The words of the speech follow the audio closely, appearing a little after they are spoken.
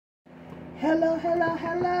Hello, hello,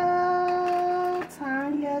 hello,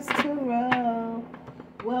 Tanya's Tarot.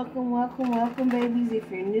 Welcome, welcome, welcome, babies. If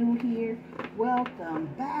you're new here, welcome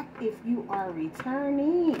back. If you are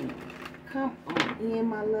returning, come on in,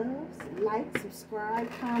 my loves. Like, subscribe,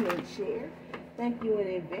 comment, share. Thank you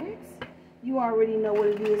in advance. You already know what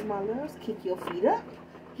it is, my loves. Kick your feet up.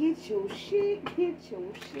 Get your shit, get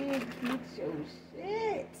your shit, get your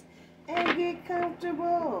shit. And get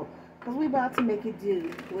comfortable. Because we about to make it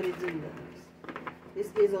do what it do, loves. This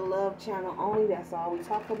is a love channel only. That's all we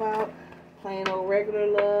talk about. Plain old regular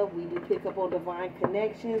love. We do pick up on divine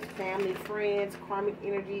connections, family, friends, karmic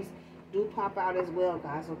energies do pop out as well,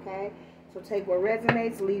 guys, okay? So take what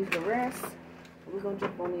resonates, leave the rest. We're going to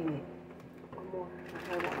jump on in it. One more. I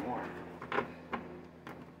heard one more.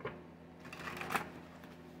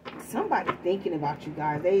 Somebody thinking about you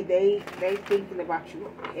guys. They thinking about you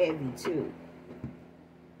heavy too.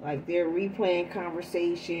 Like they're replaying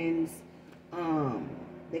conversations.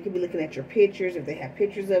 They could be looking at your pictures if they have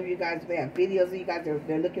pictures of you guys. If they have videos of you guys,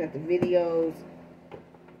 they're looking at the videos.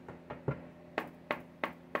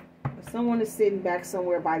 If someone is sitting back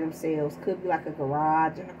somewhere by themselves, could be like a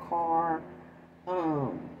garage in a car. I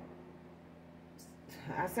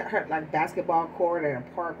heard like basketball court at a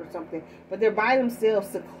park or something, but they're by themselves,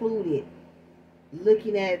 secluded,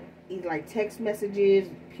 looking at either like text messages,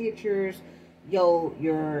 pictures, your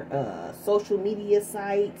social media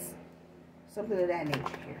sites, something of that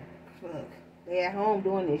nature here. Look, they at home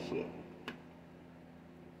doing this shit.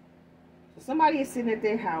 So somebody is sitting at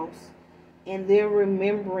their house and they're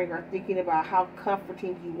remembering or thinking about how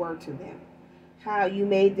comforting you were to them, how you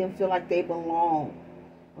made them feel like they belong.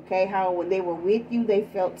 Okay, how when they were with you, they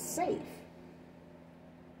felt safe.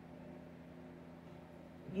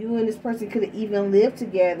 You and this person could have even lived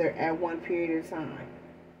together at one period of time.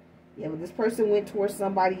 Yeah, but this person went towards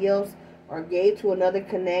somebody else or gave to another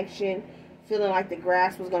connection, feeling like the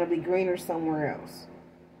grass was going to be greener somewhere else.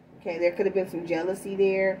 Okay, there could have been some jealousy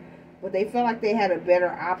there, but they felt like they had a better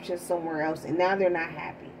option somewhere else, and now they're not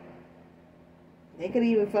happy. They could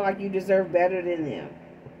even feel like you deserve better than them.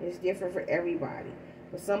 It's different for everybody.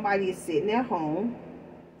 But somebody is sitting at home,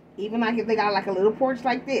 even like if they got like a little porch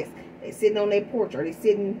like this, they sitting on their porch or they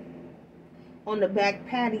sitting on the back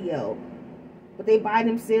patio, but they by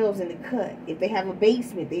themselves in the cut. If they have a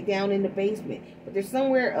basement, they down in the basement, but they're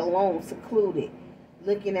somewhere alone, secluded,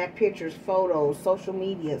 looking at pictures, photos, social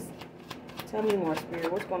medias. Tell me more,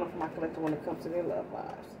 Spirit. What's going on for my collective when it comes to their love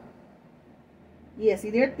lives? Yeah, see,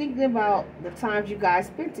 they're thinking about the times you guys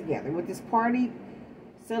spent together with this party.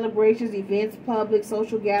 Celebrations, events, public,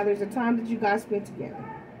 social gatherings, the time that you guys spent together.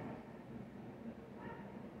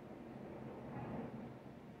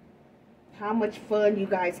 How much fun you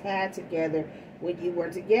guys had together when you were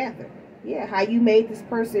together. Yeah, how you made this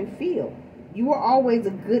person feel. You were always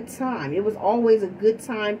a good time. It was always a good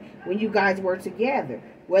time when you guys were together.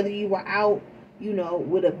 Whether you were out, you know,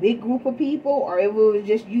 with a big group of people or if it was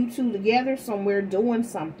just you two together somewhere doing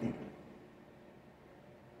something.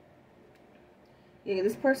 Yeah,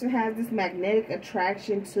 this person has this magnetic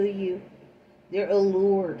attraction to you. They're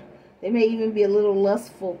allured. They may even be a little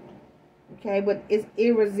lustful. Okay, but it's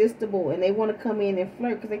irresistible. And they want to come in and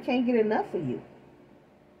flirt because they can't get enough of you.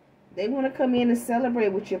 They want to come in and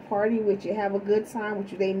celebrate with you, party with you, have a good time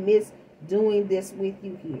with you. They miss doing this with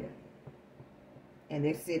you here. And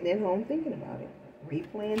they're sitting at home thinking about it.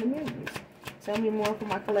 Replaying the memories. Tell me more for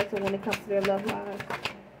my collective when it comes to their love lives.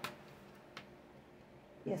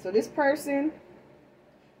 Yeah, so this person,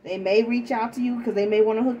 they may reach out to you because they may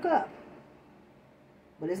want to hook up.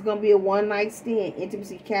 But it's going to be a one-night stand,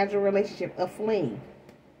 intimacy, casual relationship, a fling.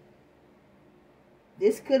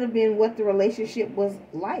 This could have been what the relationship was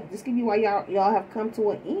like. This could be why y'all have come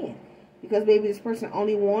to an end. Because maybe this person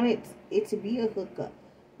only wanted it to be a hookup.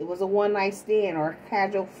 It was a one-night stand or a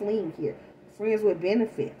casual fling here. Friends with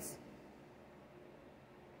benefits.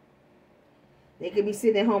 They could be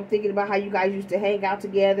sitting at home thinking about how you guys used to hang out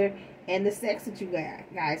together and the sex that you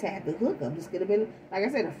guys had, the hookup. This could have been, like I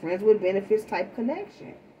said, a friends with benefits type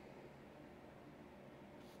connection.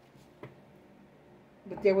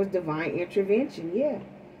 But there was divine intervention, yeah.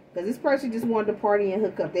 Because this person just wanted to party and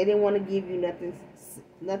hook up. They didn't want to give you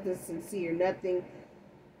nothing sincere, nothing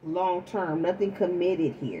long-term, nothing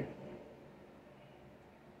committed here.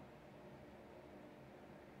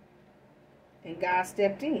 And God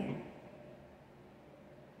stepped in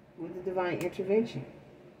with the divine intervention.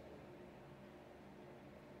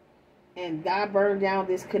 And God burned down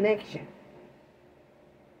this connection.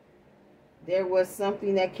 There was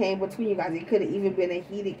something that came between you guys. It could have even been a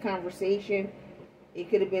heated conversation. It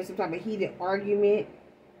could have been some type of heated argument.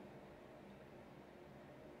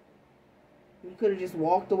 You could have just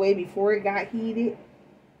walked away before it got heated.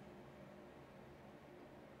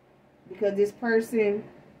 Because this person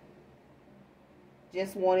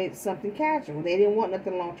just wanted something casual. They didn't want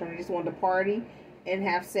nothing long term. They just wanted to party and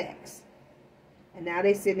have sex. And now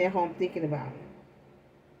they're sitting at home thinking about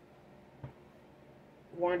it.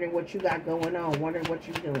 Wondering what you got going on. Wondering what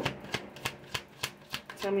you're doing.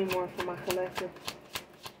 Tell me more for my collective.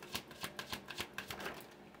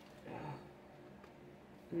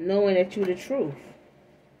 Knowing that you're the truth.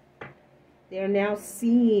 They're now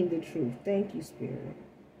seeing the truth. Thank you, Spirit.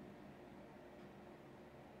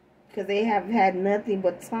 Because they have had nothing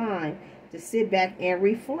but time to sit back and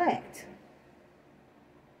reflect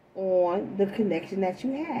on the connection that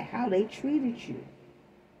you had. How they treated you.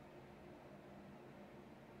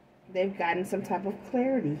 They've gotten some type of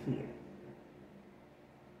clarity here.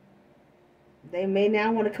 They may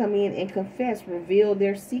now want to come in and confess, reveal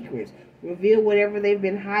their secrets, reveal whatever they've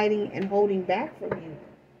been hiding and holding back from you.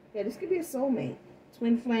 Yeah, this could be a soulmate.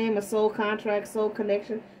 Twin flame, a soul contract, soul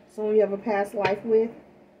connection, someone you have a past life with.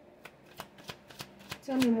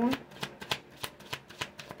 Tell me more.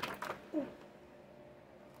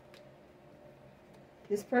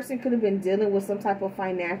 This person could have been dealing with some type of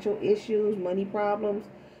financial issues, money problems.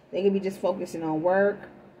 They could be just focusing on work,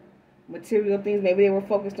 material things. Maybe they were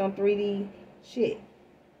focused on 3D shit.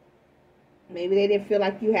 Maybe they didn't feel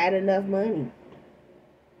like you had enough money.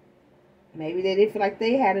 Maybe they didn't feel like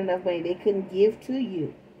they had enough money. They couldn't give to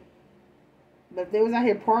you. But if they was out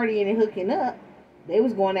here partying and hooking up, they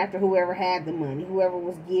was going after whoever had the money, whoever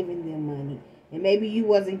was giving them money. And maybe you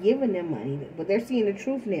wasn't giving them money. But they're seeing the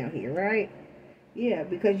truth now here, right? Yeah,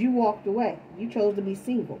 because you walked away. You chose to be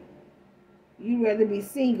single. You'd rather be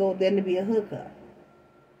single than to be a hookup.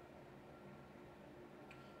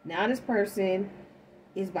 Now this person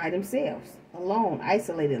is by themselves, alone,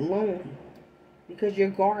 isolated, lonely, because you're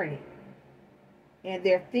guarded. And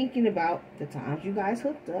they're thinking about the times you guys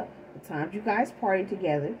hooked up, the times you guys partied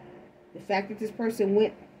together, the fact that this person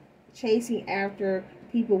went chasing after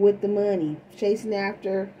people with the money, chasing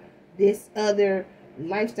after this other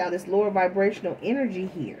lifestyle, this lower vibrational energy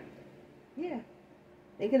here. Yeah.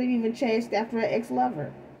 They could have even chased after an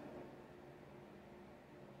ex-lover.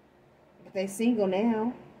 But they're single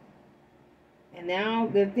now. And now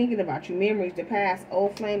they're thinking about you, memories, the past,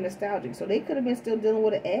 old flame, nostalgic. So they could have been still dealing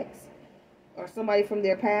with an ex. Or somebody from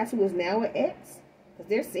their past who is now an ex. Because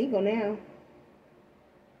they're single now.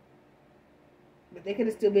 But they could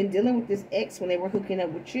have still been dealing with this ex when they were hooking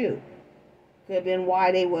up with you. Could have been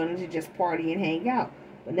why they wanted to just party and hang out.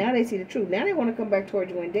 But now they see the truth. Now they want to come back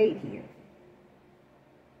towards you and date here.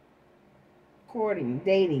 Courting,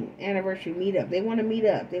 dating, anniversary, meet up. They want to meet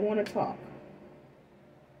up. They want to talk.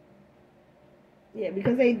 Yeah,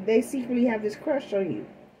 because they secretly have this crush on you.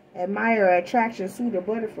 Admire, attraction, suitor,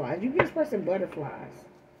 butterflies. You give this person butterflies.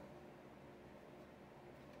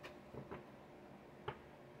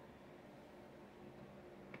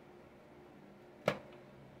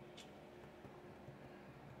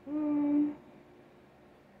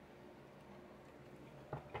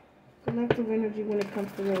 Collective energy when it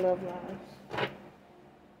comes to their love lives.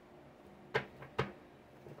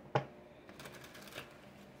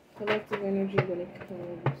 Collective energy when it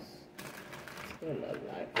comes to their love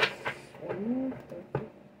life.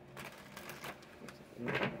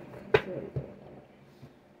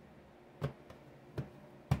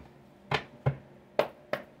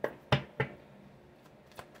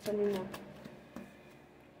 Tell me more.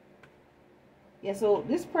 Yeah, so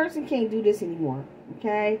this person can't do this anymore.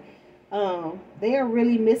 Okay? They are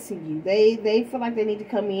really missing you. They feel like they need to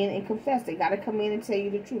come in and confess. They got to come in and tell you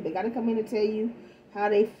the truth. They got to come in and tell you how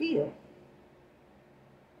they feel.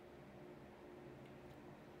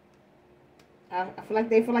 I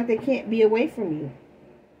feel like they can't be away from you.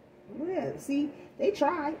 Yeah, see, they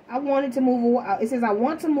tried. I wanted to move on. It says I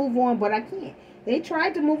want to move on, but I can't. They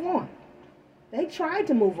tried to move on. They tried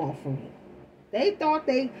to move on from you. They thought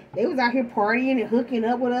they was out here partying and hooking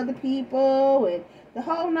up with other people and the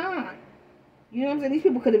whole nine. You know what I'm saying? These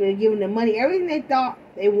people could have been giving them money. Everything they thought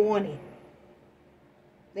they wanted.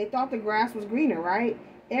 They thought the grass was greener, right?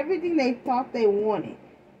 Everything they thought they wanted,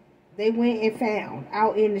 they went and found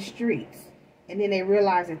out in the streets. And then they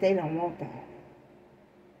realized that they don't want that.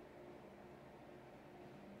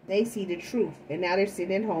 They see the truth. And now they're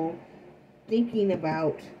sitting at home thinking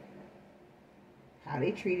about how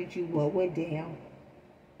they treated you, what went down.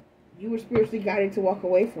 You were spiritually guided to walk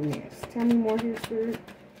away from this. Tell me more here, Spirit.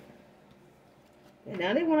 And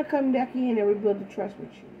now they want to come back in and rebuild the trust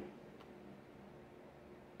with you.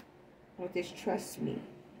 With this trust me.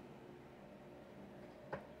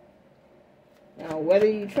 Now, whether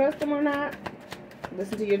you trust them or not,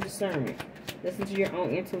 listen to your discernment. Listen to your own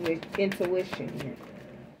intuition here.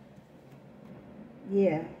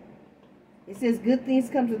 Yeah. It says good things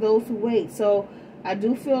come to those who wait. So I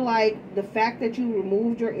do feel like the fact that you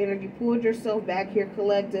removed your energy, pulled yourself back here,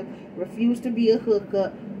 collective, refused to be a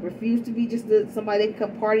hookup, refused to be just somebody they can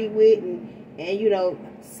come party with and you know,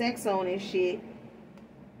 sex on and shit.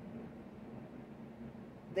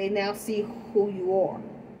 They now see who you are.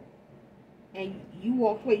 And you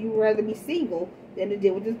walked away. You would rather be single than to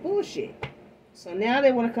deal with this bullshit. So now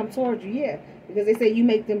they want to come towards you, yeah. Because they say you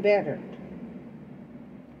make them better.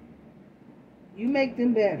 You make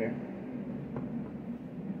them better.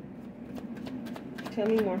 Tell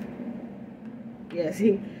me more. Yeah,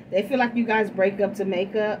 see, they feel like you guys break up to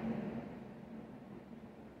make up.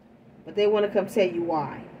 But they want to come tell you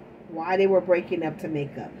why. Why they were breaking up to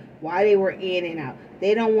make up. Why they were in and out.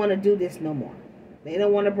 They don't want to do this no more. They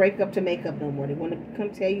don't want to break up to make up no more. They want to come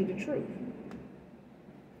tell you the truth.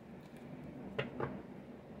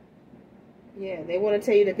 Yeah, they want to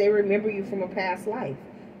tell you that they remember you from a past life.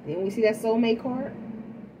 Then we see that soulmate card.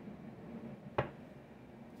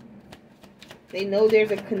 They know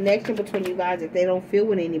there's a connection between you guys that they don't feel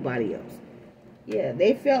with anybody else. Yeah,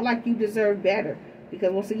 they felt like you deserve better.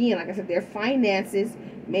 Because once again, like I said, their finances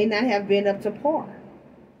may not have been up to par.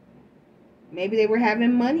 Maybe they were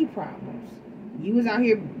having money problems. You was out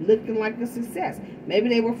here looking like a success. Maybe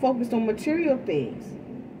they were focused on material things.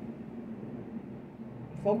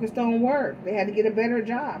 Focused on work. They had to get a better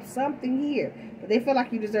job. Something here. But they feel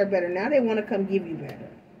like you deserve better. Now they want to come give you better.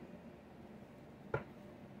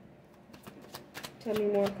 Tell me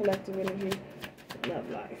more, collective energy. Love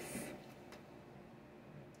life.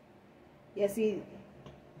 Yeah, see,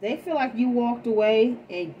 they feel like you walked away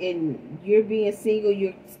and you're being single,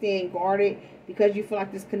 you're staying guarded because you feel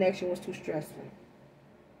like this connection was too stressful.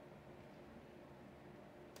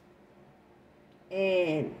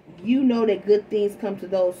 And you know that good things come to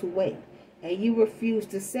those who wait. And you refuse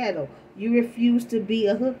to settle. You refuse to be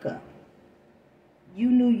a hookup. You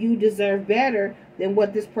knew you deserved better than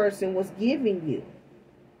what this person was giving you.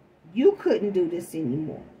 You couldn't do this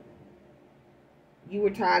anymore. You were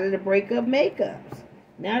tired of the breakup makeups.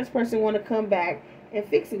 Now this person want to come back and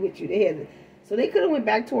fix it with you. So they could have went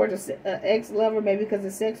back towards an ex-lover maybe because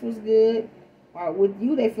the sex was good. Or with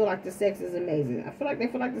you, they feel like the sex is amazing. I feel like they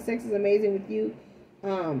feel like the sex is amazing with you.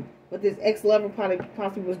 But this ex-lover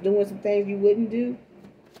possibly was doing some things you wouldn't do.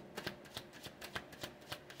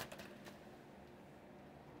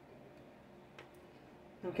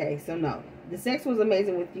 Okay, so no. The sex was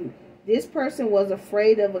amazing with you. This person was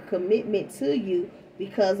afraid of a commitment to you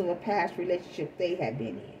because of a past relationship they had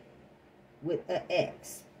been in with an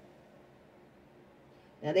ex.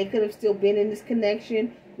 Now, they could have still been in this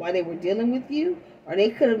connection while they were dealing with you, or they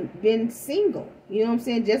could have been single. You know what I'm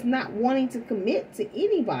saying? Just not wanting to commit to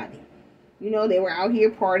anybody. You know, they were out here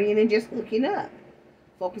partying and just hooking up,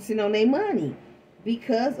 focusing on their money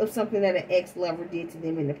because of something that an ex-lover did to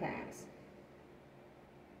them in the past.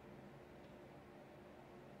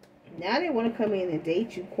 Now they want to come in and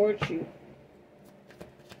date you, court you.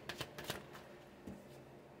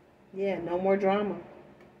 Yeah, no more drama.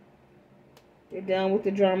 They're done with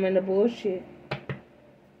the drama and the bullshit.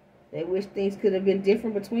 They wish things could have been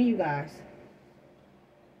different between you guys.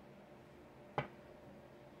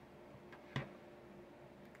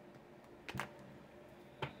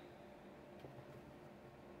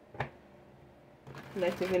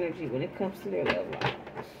 Collective energy when it comes to their love life.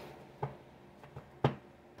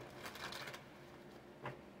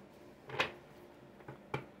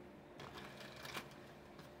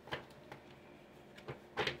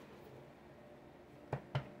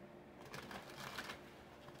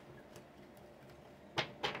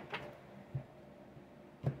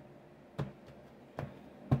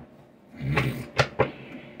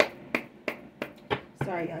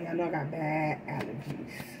 Sorry, y'all. Y'all know I got bad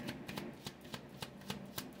allergies.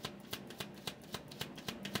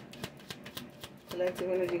 Collective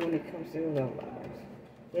energy when it comes to the love lives.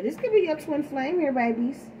 Yeah, this could be your twin flame here,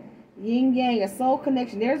 babies. Yin yang, a soul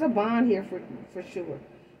connection. There's a bond here for sure.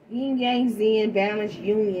 Yin yang, zen, balance,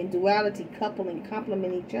 union, duality, coupling,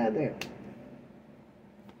 complement each other.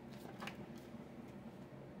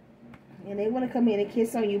 And they want to come in and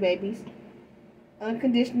kiss on you, babies.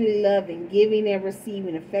 Unconditionally loving, giving and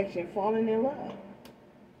receiving affection, falling in love.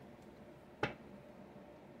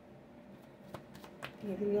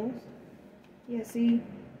 Anything else? Yeah, see,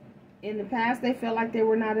 in the past they felt like they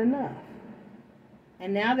were not enough.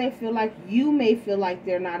 And now they feel like you may feel like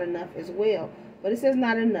they're not enough as well. But it says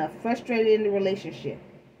not enough. Frustrated in the relationship.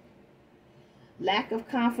 Lack of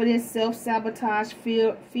confidence, self-sabotage,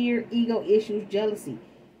 fear, ego issues, jealousy.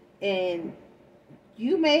 And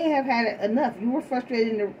You may have had enough. You were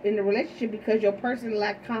frustrated in the relationship because your person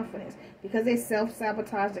lacked confidence, because they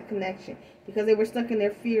self-sabotaged the connection, because they were stuck in their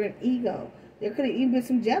fear and ego. There could have even been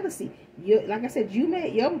some jealousy. Like I said,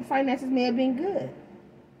 your finances may have been good,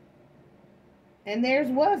 and theirs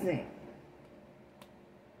wasn't.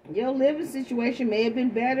 Your living situation may have been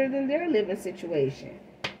better than their living situation.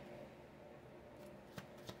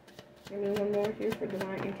 Give me one more here for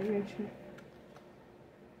divine intervention.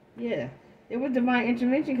 Yeah, there was divine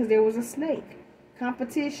intervention because there was a snake.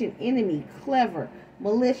 Competition, enemy, clever,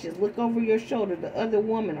 malicious, look over your shoulder, the other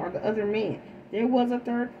woman or the other man. There was a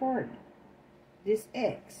third party. This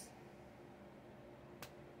ex.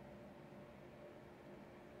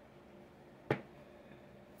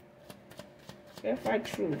 Verify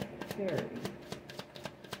truth, clarity,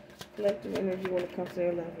 collective energy when it comes to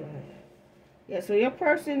their love life. Yeah, so your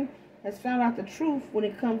person has found out the truth when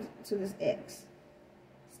it comes to this ex.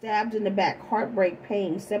 Stabbed in the back, heartbreak,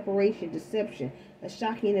 pain, separation, deception, a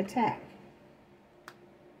shocking attack.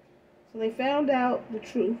 So they found out the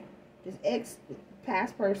truth. This ex,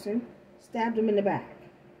 past person, stabbed him in the back.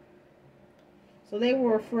 So they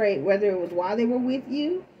were afraid, whether it was while they were with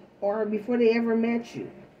you or before they ever met you.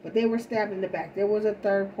 But they were stabbed in the back. There was a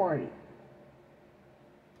third party.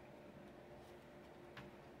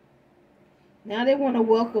 Now they want to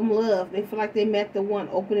welcome love. They feel like they met the one,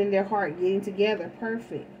 opening their heart, getting together.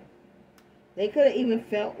 Perfect. They could have even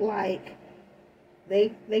felt like they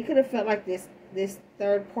could have felt like this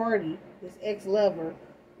third party, this ex-lover,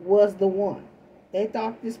 was the one. They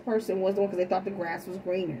thought this person was the one because they thought the grass was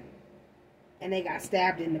greener. And they got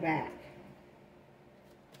stabbed in the back.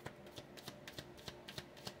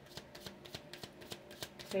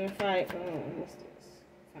 Clarify, what's this?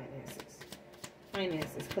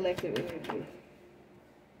 Finances, collective energy.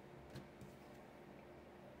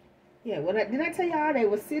 Yeah, did I tell y'all they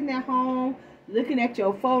was sitting at home looking at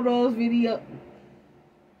your photos,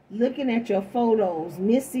 looking at your photos,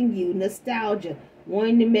 missing you, nostalgia,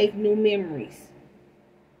 wanting to make new memories.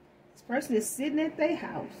 This person is sitting at their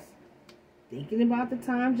house, thinking about the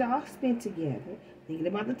times y'all spent together, thinking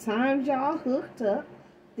about the times y'all hooked up,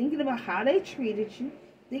 thinking about how they treated you,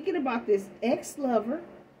 thinking about this ex-lover,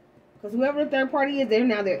 because whoever the third party is, they're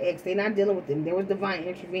now their ex. They're not dealing with them. There was divine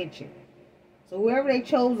intervention. So whoever they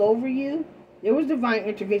chose over you, there was divine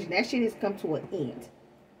intervention. That shit has come to an end.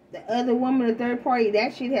 The other woman, the third party,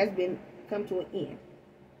 that shit has come to an end.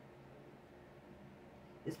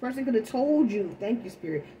 This person could have told you, thank you,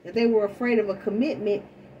 Spirit, that they were afraid of a commitment,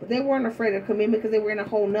 but they weren't afraid of commitment because they were in a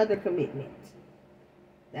whole nother commitment.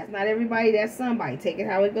 That's not everybody, that's somebody. Take it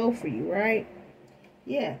how it go for you, right?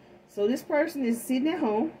 Yeah. So this person is sitting at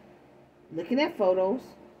home, looking at photos,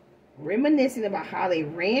 reminiscing about how they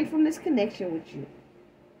ran from this connection with you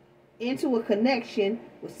into a connection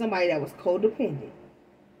with somebody that was codependent.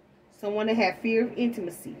 Someone that had fear of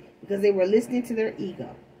intimacy because they were listening to their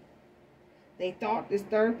ego. They thought this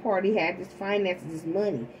third party had this finances, this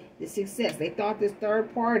money, this success. They thought this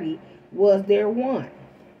third party was their one.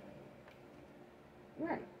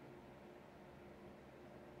 Right.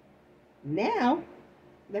 Now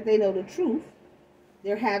that they know the truth,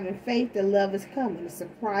 they're having faith that love is coming, a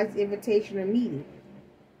surprise invitation or meeting.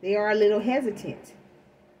 They are a little hesitant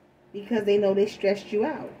because they know they stressed you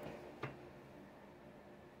out.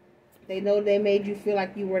 They know they made you feel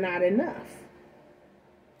like you were not enough.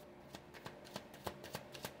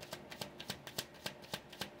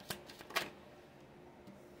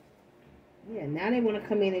 Yeah, now they want to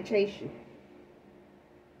come in and chase you.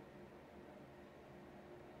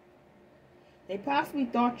 They possibly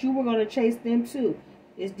thought you were going to chase them too.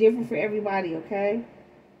 It's different for everybody, okay?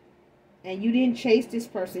 And you didn't chase this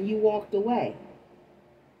person. You walked away.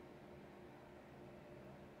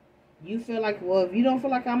 You feel like, well, if you don't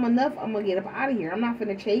feel like I'm enough, I'm going to get up out of here. I'm not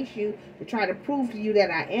going to chase you to try to prove to you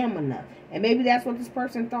that I am enough. And maybe that's what this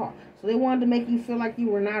person thought. So they wanted to make you feel like you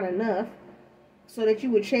were not enough so that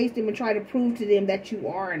you would chase them and try to prove to them that you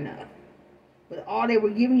are enough. But all they were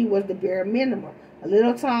giving you was the bare minimum. A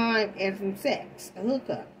little time and some sex. A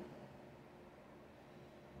hookup.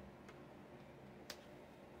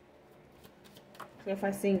 So if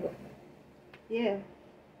I'm single. Yeah.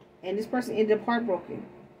 And this person ended up heartbroken.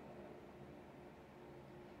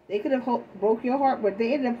 They could have broke your heart, but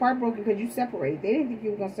they ended up heartbroken because you separated. They didn't think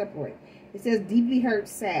you were going to separate. It says deeply hurt,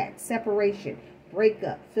 sad, separation,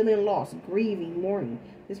 breakup, feeling lost, grieving, mourning.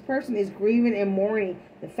 This person is grieving and mourning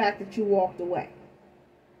the fact that you walked away.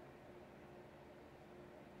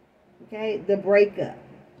 Okay, the breakup.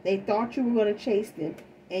 They thought you were going to chase them,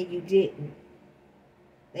 and you didn't.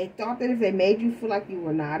 They thought that if they made you feel like you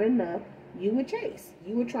were not enough, you would chase.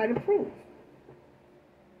 You would try to prove.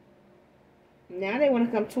 Now they want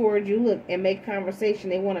to come towards you, look, and make conversation.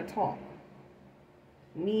 They want to talk.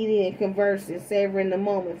 Meeting and conversing, savoring the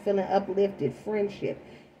moment, feeling uplifted, friendship,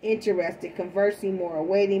 interested, conversing more,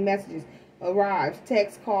 awaiting messages, arrives,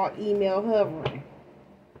 text, call, email, hovering.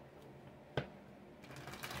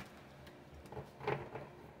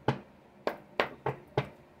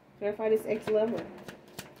 Clarify this ex-lover.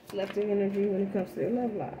 Collective energy when it comes to their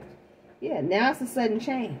love lives. Yeah, now it's a sudden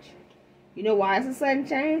change. You know why it's a sudden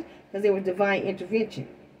change? Because there was divine intervention.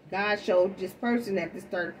 God showed this person that this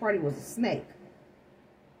third party was a snake.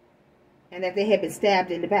 And that they had been stabbed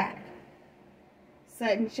in the back.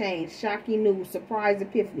 Sudden change, shocking news, surprise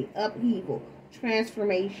epiphany, upheaval,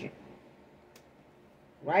 transformation.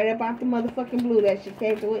 Right about the motherfucking blue that she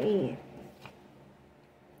came to an end.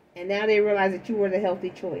 And now they realize that you were the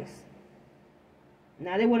healthy choice.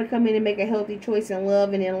 Now they want to come in and make a healthy choice in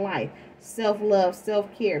love and in life. Self-love,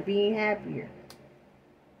 self-care, being happier.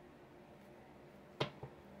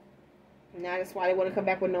 Now that's why they want to come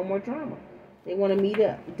back with no more drama. They want to meet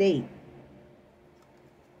up, date.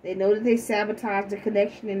 They know that they sabotaged the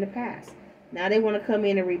connection in the past. Now they want to come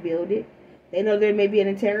in and rebuild it. They know there may be an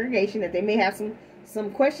interrogation, that they may have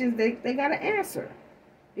some questions they got to answer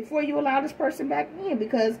before you allow this person back in.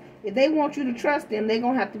 Because if they want you to trust them, they're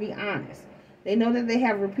going to have to be honest. They know that they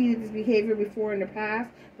have repeated this behavior before in the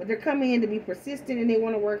past, but they're coming in to be persistent and they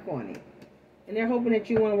want to work on it. And they're hoping that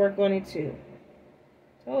you want to work on it too.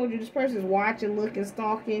 Told you, this person's watching, looking,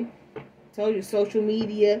 stalking. Told you, social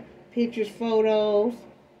media, pictures, photos.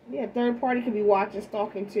 Yeah, third party could be watching,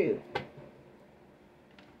 stalking too.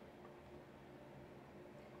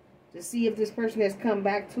 To see if this person has come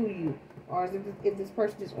back to you, or if this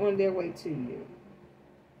person is on their way to you.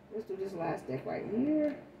 Let's do this last deck right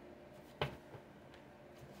here.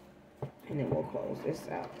 And then we'll close this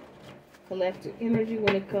out. Collective energy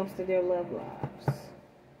when it comes to their love lives.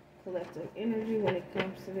 Collective energy when it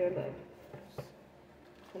comes to their love lives.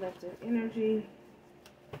 Collective energy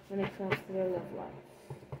when it comes to their love life.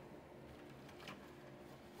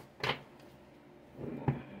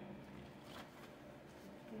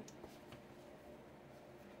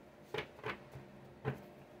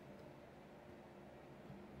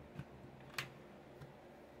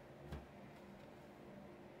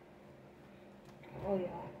 Oh, yeah.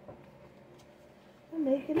 I'm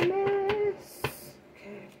making a mess.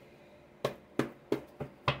 Okay.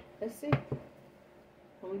 Let's see.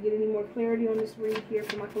 Can we get any more clarity on this read here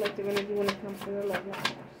for my collective energy when it comes to their love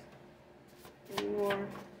lives? Any more?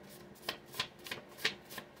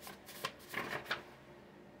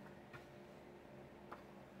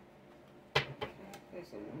 Okay,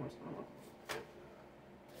 so one more time.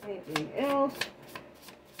 Anything else?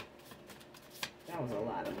 That was a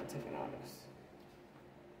lot of taking all this.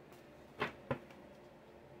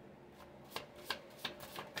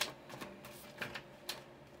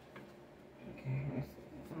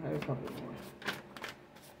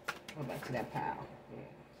 Go back to that pile. Yeah.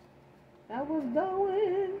 That was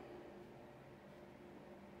going.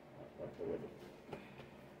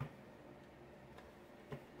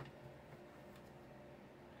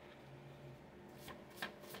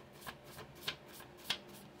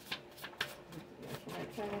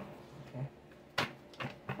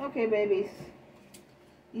 Okay, babies.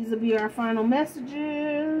 These will be our final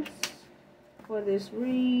messages for this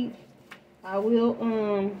read. I will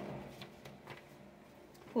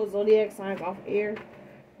pull zodiac signs off air.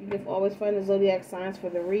 You can always find the zodiac signs for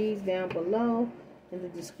the reads down below in the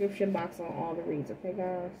description box on all the reads. Okay,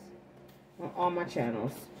 guys? On all my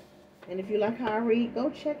channels. And if you like how I read, go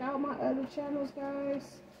check out my other channels, guys.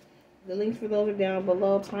 The links for those are down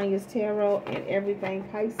below. Tanya's Tarot and Everything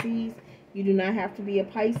Pisces. You do not have to be a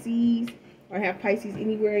Pisces or have Pisces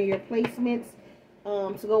anywhere in your placements.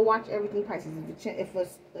 So go watch Everything Pisces. If a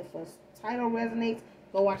title resonates,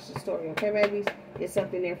 go watch the story. Okay, babies? There's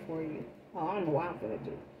something there for you. Oh, I don't know what I'm going to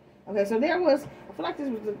do. Okay, so there was, I feel like this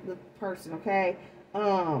was the person, okay?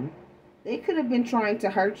 They could have been trying to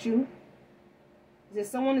hurt you. That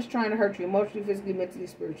someone is trying to hurt you emotionally, physically, mentally,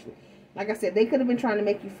 spiritually. Like I said, they could have been trying to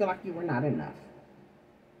make you feel like you were not enough.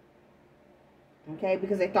 Okay,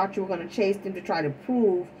 because they thought you were going to chase them to try to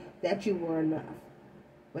prove that you were enough.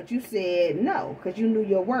 But you said no, because you knew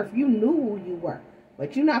your worth. You knew who you were.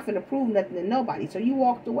 But you're not going to prove nothing to nobody. So you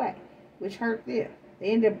walked away, which hurt them.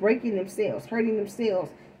 They ended up breaking themselves, hurting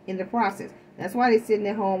themselves in the process. That's why they're sitting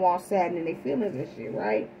at home all sad and their feelings and shit,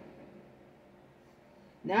 right?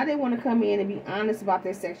 Now they want to come in and be honest about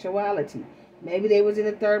their sexuality. Maybe they was in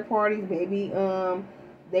a third party. Maybe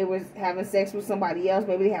they was having sex with somebody else.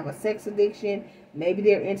 Maybe they have a sex addiction. Maybe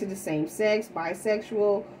they're into the same sex,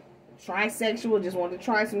 bisexual, trisexual, just want to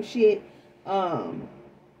try some shit.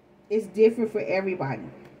 It's different for everybody.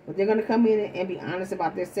 But they're going to come in and be honest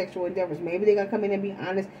about their sexual endeavors. Maybe they're going to come in and be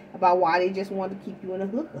honest about why they just wanted to keep you in a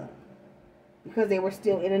hookup. Because they were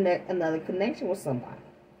still in another connection with somebody.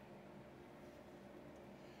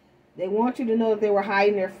 They want you to know that they were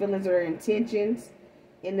hiding their feelings or their intentions.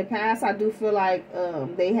 In the past, I do feel like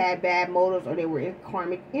they had bad motives or they were in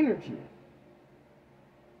karmic energy.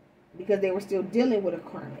 Because they were still dealing with a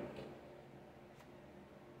karmic.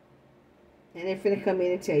 And they're finna come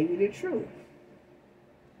in and tell you the truth.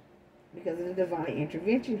 Because of the divine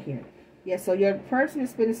intervention here. Yeah, so your person is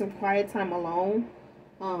spending some quiet time alone.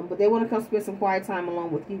 But they want to come spend some quiet time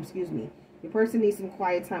alone with you. Excuse me. Your person needs some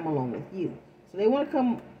quiet time alone with you. So they want to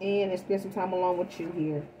come in and spend some time alone with you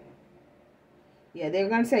here. Yeah, they're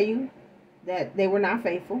going to tell you that they were not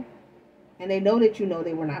faithful. And they know that you know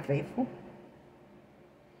they were not faithful.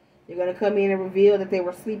 They're going to come in and reveal that they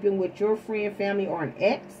were sleeping with your friend, family, or an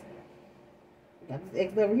ex. Got this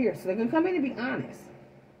ex over here. So they're going to come in and be honest.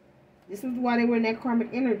 This is why they were in that karmic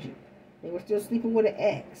energy. They were still sleeping with an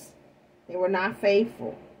ex. They were not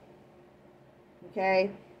faithful.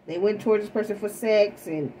 Okay? They went towards this person for sex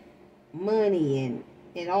and money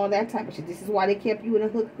and all that type of shit. This is why they kept you in a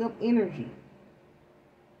hookup energy.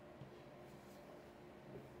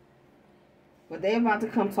 But they're about to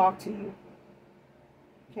come talk to you.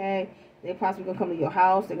 Okay? They're possibly going to come to your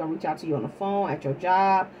house. They're going to reach out to you on the phone, at your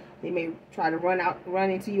job. They may try to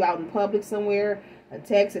run into you out in public somewhere. A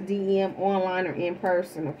text, a DM, online, or in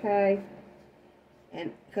person. Okay?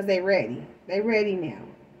 And because they're ready. They're ready now.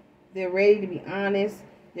 They're ready to be honest.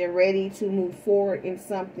 They're ready to move forward in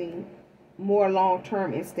something more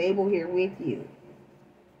long-term and stable here with you.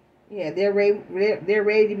 Yeah, they're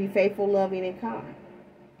ready to be faithful, loving, and kind.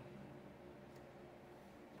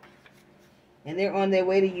 And they're on their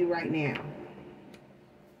way to you right now.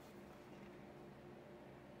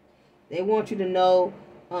 They want you to know,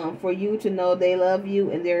 for you to know they love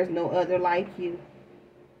you and there is no other like you.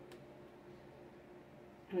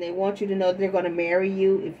 And they want you to know they're going to marry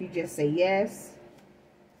you if you just say yes.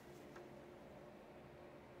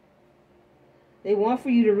 They want for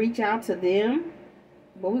you to reach out to them.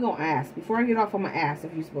 But we're going to ask. Before I get off, I'm going to ask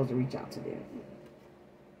if you're supposed to reach out to them.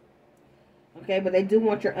 Okay, but they do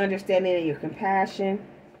want your understanding and your compassion.